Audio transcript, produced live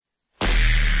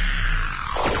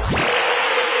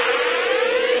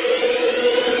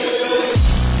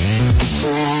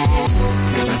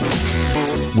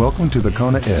Welcome to the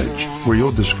Kona Edge, where you'll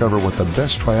discover what the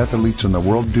best triathletes in the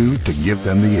world do to give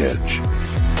them the edge.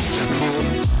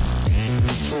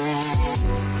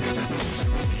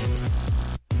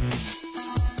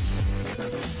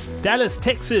 Dallas,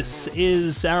 Texas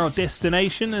is our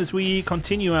destination as we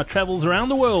continue our travels around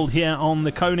the world here on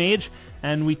the Kona Edge,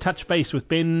 and we touch base with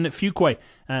Ben Fuqua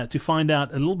to find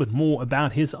out a little bit more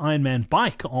about his Ironman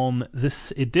bike on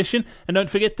this edition. And don't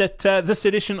forget that this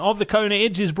edition of the Kona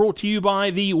Edge is brought to you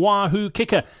by the Wahoo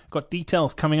Kicker. Got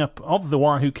details coming up of the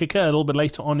Wahoo Kicker a little bit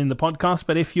later on in the podcast,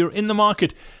 but if you're in the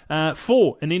market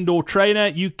for an indoor trainer,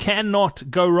 you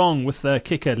cannot go wrong with the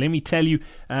Kicker. Let me tell you,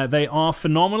 they are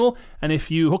phenomenal, and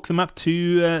if you hook them up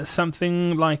to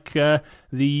something like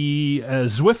the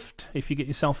Zwift, if you get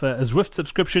yourself a Zwift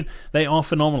subscription, they are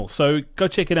phenomenal. So go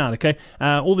check it out, okay?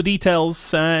 All the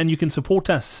details, and you can support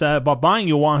us by buying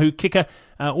your Wahoo Kicker.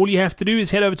 All you have to do is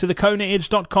head over to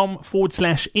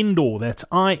thekonaedge.com/indoor. That's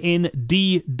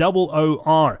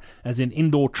INDOOR, as in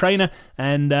indoor trainer,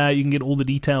 and you can get all the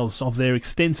details of their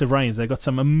extensive range. They've got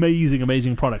some amazing,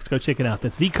 amazing products. Go check it out.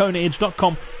 That's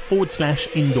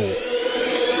thekonaedge.com/indoor.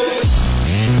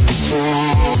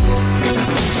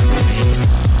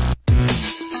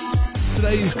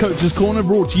 Today's Coach's Corner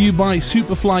brought to you by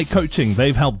Superfly Coaching.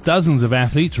 They've helped dozens of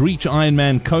athletes reach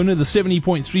Ironman Kona, the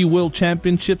 70.3 World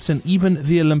Championships, and even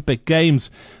the Olympic Games.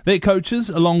 Their coaches,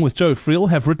 along with Joe Friel,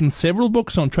 have written several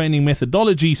books on training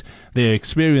methodologies. Their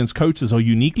experienced coaches are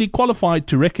uniquely qualified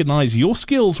to recognize your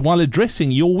skills while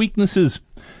addressing your weaknesses.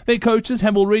 Their coaches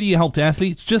have already helped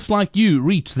athletes just like you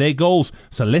reach their goals,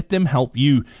 so let them help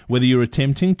you. Whether you're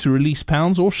attempting to release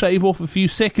pounds or shave off a few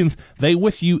seconds, they're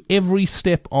with you every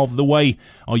step of the way.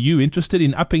 Are you interested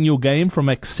in upping your game from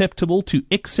acceptable to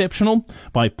exceptional?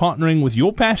 By partnering with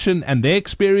your passion and their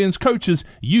experienced coaches,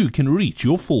 you can reach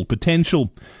your full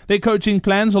potential. Their coaching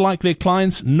plans are like their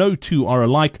clients. No two are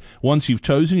alike. Once you've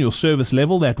chosen your service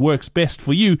level that works best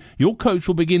for you, your coach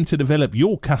will begin to develop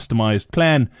your customized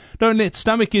plan. Don't let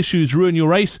stomach issues ruin your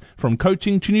race. From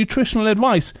coaching to nutritional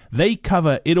advice, they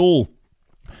cover it all.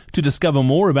 To discover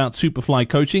more about Superfly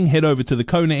Coaching, head over to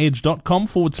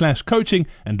thekonaedge.com/coaching.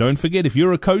 And don't forget, if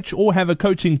you're a coach or have a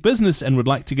coaching business and would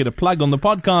like to get a plug on the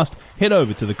podcast, head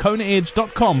over to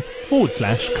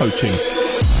thekonaedge.com/coaching.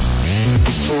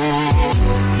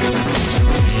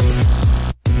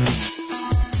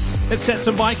 Let's chat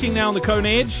some biking now on the Kona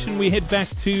Edge, and we head back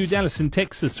to Dallas in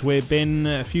Texas, where Ben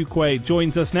Fuqua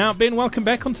joins us now. Ben, welcome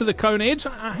back onto the Kona Edge.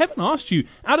 I haven't asked you,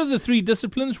 out of the three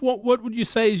disciplines, what would you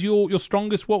say is your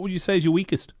strongest? What would you say is your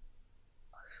weakest?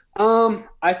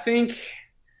 I think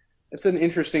it's an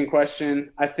interesting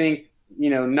question. I think,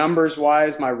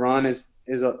 numbers-wise, my run is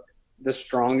the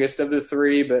strongest of the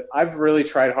three, but I've really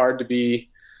tried hard to be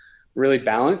really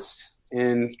balanced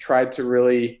and tried to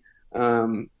really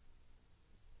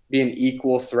be an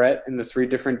equal threat in the three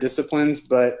different disciplines.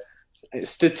 But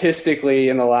statistically,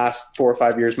 in the last 4 or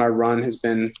 5 years, my run has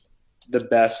been the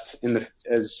best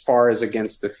as far as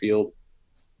against the field.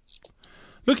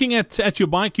 Looking at your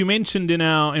bike, you mentioned in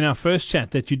our first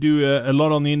chat that you do a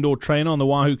lot on the indoor trainer, on the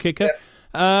Wahoo Kicker.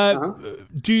 Yeah.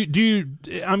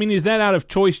 Is that out of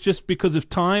choice just because of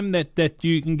time that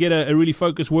you can get a really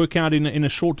focused workout in a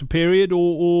shorter period,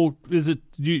 or is it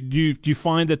do you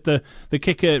find that the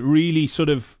Kicker really sort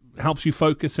of helps you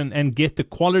focus and get the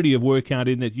quality of workout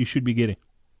in that you should be getting?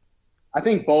 I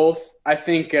think both. I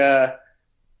think ever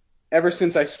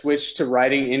since I switched to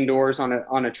riding indoors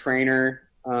on a trainer,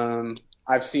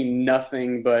 I've seen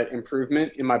nothing but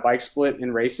improvement in my bike split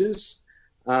in races.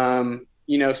 Some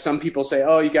people say,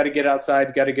 oh, you got to get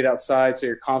outside so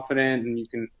you're confident and you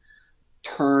can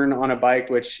turn on a bike,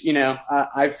 which,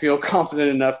 I feel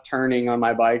confident enough turning on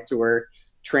my bike to where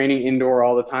training indoor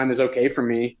all the time is okay for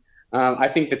me. I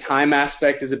think the time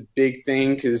aspect is a big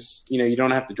thing because, you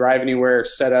don't have to drive anywhere,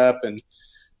 set up, and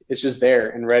it's just there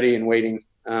and ready and waiting.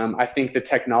 I think the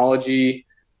technology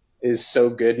is so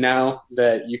good now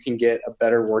that you can get a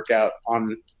better workout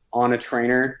on a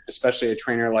trainer, especially a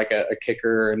trainer like a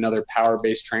Kicker or another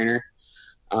power-based trainer.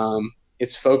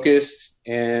 It's focused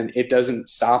and it doesn't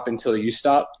stop until you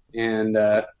stop. And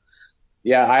I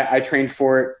trained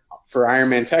for it for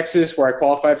Ironman Texas, where I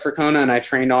qualified for Kona, and I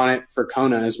trained on it for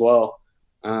Kona as well.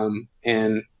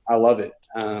 And I love it.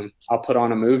 I'll put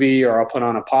on a movie, or I'll put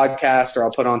on a podcast, or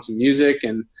I'll put on some music,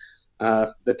 and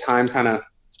the time kind of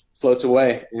floats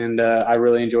away. And I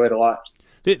really enjoy it a lot.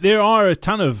 There are a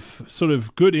ton of sort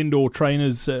of good indoor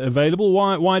trainers available.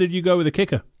 Why did you go with a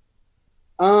Kicker?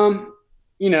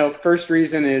 First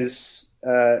reason is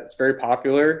it's very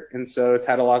popular, and so it's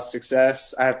had a lot of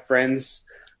success. I have friends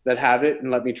that have it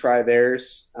and let me try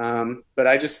theirs. But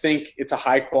I just think it's a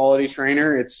high quality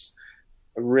trainer. It's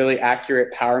a really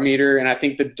accurate power meter. And I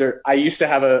think I used to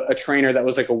have a trainer that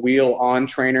was like a wheel on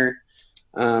trainer.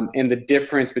 And the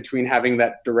difference between having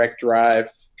that direct drive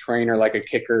trainer like a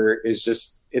kicker is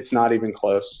just, it's not even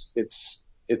close. It's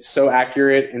so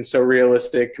accurate and so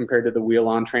realistic compared to the wheel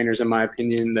on trainers, in my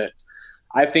opinion, that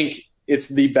I think it's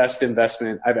the best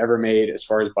investment I've ever made as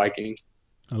far as biking.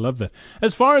 I love that.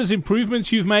 As far as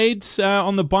improvements you've made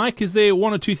on the bike, is there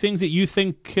one or two things that you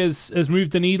think has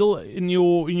moved the needle in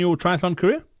your triathlon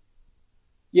career?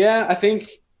 Yeah, I think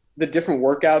the different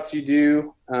workouts you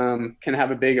do can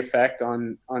have a big effect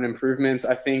on improvements.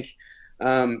 I think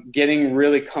getting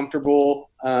really comfortable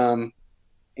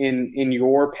in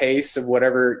your pace of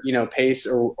whatever, pace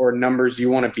or numbers you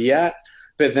want to be at,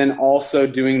 but then also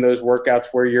doing those workouts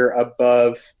where you're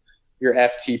above your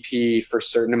FTP for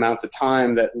certain amounts of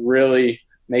time that really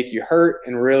make you hurt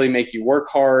and really make you work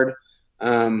hard.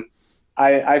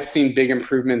 I've seen big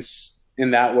improvements in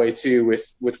that way too,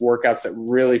 with workouts that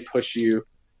really push you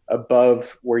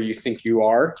above where you think you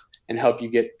are and help you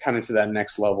get kind of to that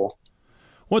next level.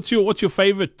 What's your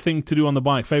favorite thing to do on the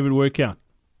bike? Favorite workout?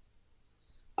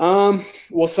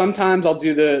 Well, sometimes I'll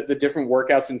do the different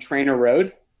workouts in trainer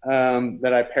road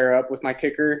that I pair up with my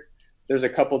kicker. There's a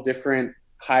couple different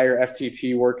higher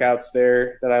FTP workouts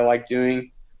there that I like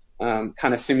doing, kind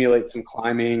of simulate some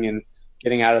climbing and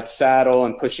getting out of the saddle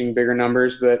and pushing bigger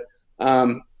numbers. But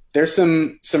there's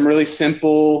some really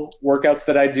simple workouts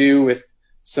that I do with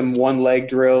some one leg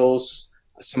drills,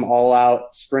 some all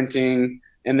out sprinting,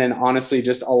 and then honestly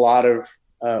just a lot of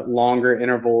longer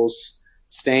intervals,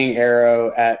 staying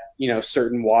aero at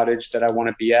certain wattage that I want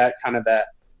to be at, kind of that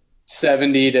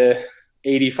 70 to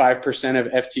 85% of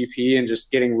FTP, and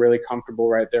just getting really comfortable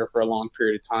right there for a long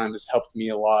period of time has helped me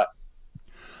a lot.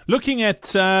 Looking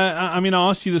at, I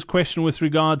asked you this question with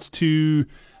regards to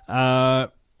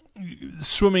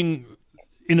swimming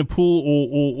in a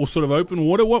pool or sort of open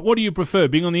water. What do you prefer,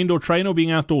 being on the indoor train or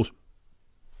being outdoors?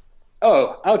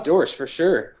 Oh, outdoors for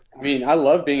sure. I mean, I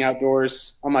love being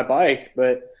outdoors on my bike,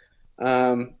 but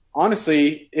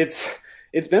honestly, it's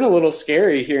been a little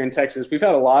scary here in Texas. We've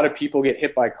had a lot of people get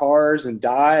hit by cars and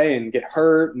die and get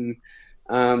hurt, and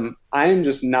I am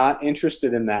just not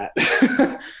interested in that.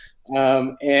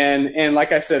 And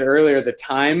like I said earlier, the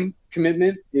time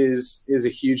commitment is a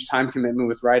huge time commitment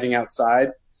with riding outside.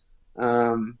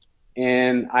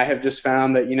 And I have just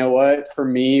found that, for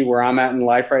me, where I'm at in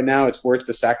life right now, it's worth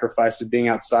the sacrifice of being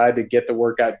outside to get the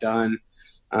workout done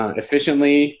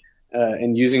efficiently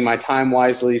and using my time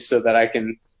wisely so that I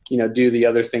can, do the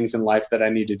other things in life that I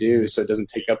need to do so it doesn't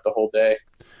take up the whole day.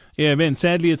 Yeah, man,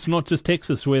 sadly, it's not just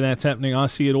Texas where that's happening. I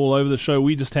see it all over the show.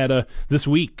 We just had this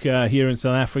week here in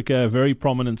South Africa, a very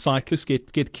prominent cyclist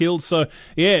get killed. So,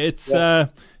 yeah, it's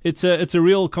a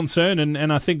real concern,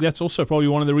 and I think that's also probably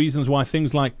one of the reasons why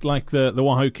things like the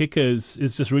Wahoo Kicker is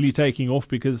just really taking off,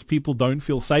 because people don't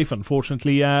feel safe,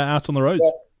 unfortunately, out on the roads.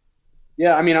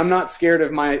 Yeah, I mean, I'm not scared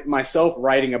of myself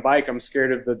riding a bike. I'm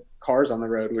scared of the cars on the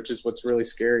road, which is what's really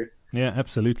scary. Yeah,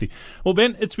 absolutely. Well,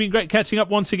 Ben, it's been great catching up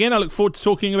once again. I look forward to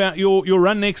talking about your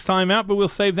run next time out, but we'll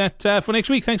save that for next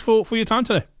week. Thanks for your time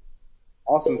today.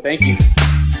 Awesome. Thank you.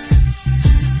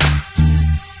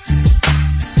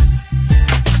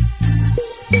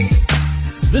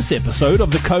 This episode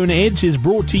of The Kona Edge is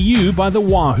brought to you by the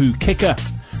Wahoo Kicker.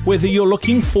 Whether you're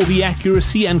looking for the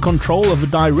accuracy and control of a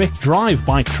direct drive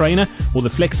bike trainer or the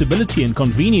flexibility and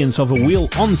convenience of a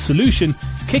wheel-on solution,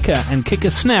 Kicker and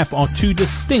Kicker Snap are two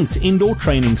distinct indoor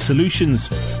training solutions.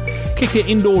 Kicker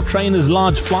Indoor Trainer's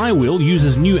large flywheel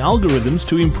uses new algorithms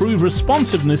to improve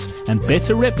responsiveness and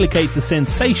better replicate the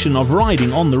sensation of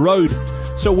riding on the road.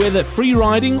 So whether free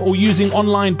riding or using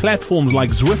online platforms like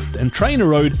Zwift and Trainer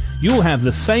Road, you'll have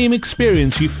the same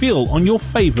experience you feel on your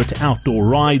favorite outdoor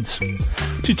rides.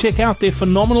 To check out their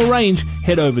phenomenal range,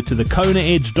 head over to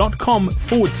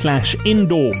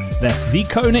thekonaedge.com/indoor. That's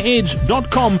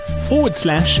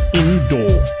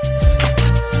thekonaedge.com/indoor.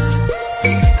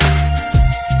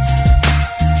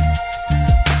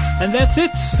 And that's it.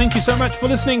 Thank you so much for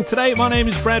listening today. My name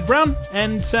is Brad Brown,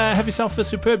 and have yourself a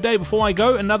superb day. Before I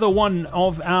go, another one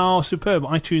of our superb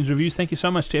iTunes reviews. Thank you so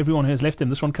much to everyone who has left them.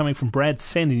 This one coming from Brad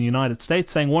Sen in the United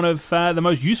States, saying one of the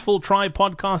most useful tri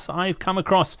podcasts I've come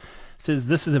across. Says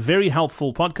this is a very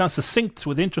helpful podcast, succinct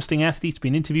with interesting athletes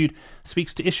being interviewed,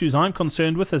 speaks to issues I'm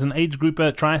concerned with as an age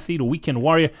grouper, triathlete, or weekend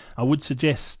warrior. I would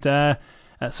suggest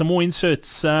some more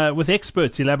inserts with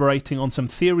experts elaborating on some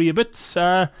theory a bit.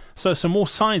 So some more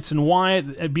science and why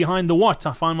behind the what.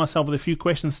 I find myself with a few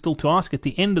questions still to ask at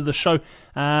the end of the show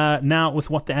now with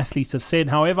what the athletes have said.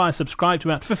 However, I subscribe to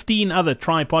about 15 other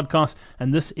Try podcasts,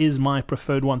 and this is my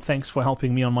preferred one. Thanks for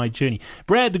helping me on my journey.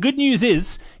 Brad, the good news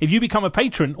is if you become a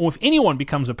patron, or if anyone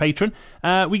becomes a patron,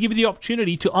 we give you the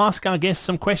opportunity to ask our guests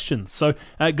some questions. So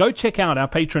go check out our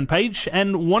patron page.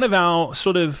 And one of our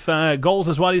sort of goals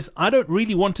as well is I don't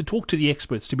really want to talk to the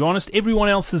experts, to be honest. Everyone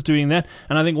else is doing that,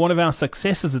 and I think one of our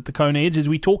successes at the Kona Edge is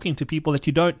we're talking to people that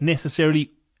you don't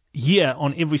necessarily hear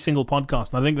on every single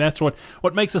podcast. And I think that's what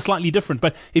makes us slightly different.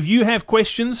 But if you have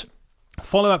questions,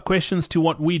 follow-up questions to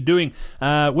what we're doing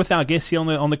with our guests here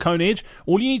on the Kona Edge,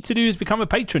 all you need to do is become a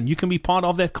patron. You can be part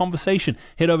of that conversation.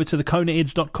 Head over to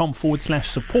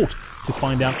thekonaedge.com/support to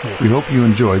find out more. We hope you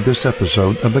enjoyed this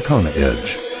episode of the Kona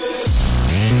Edge.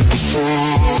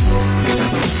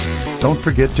 Don't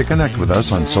forget to connect with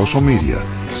us on social media.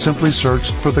 Simply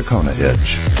search for the Kona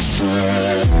Edge.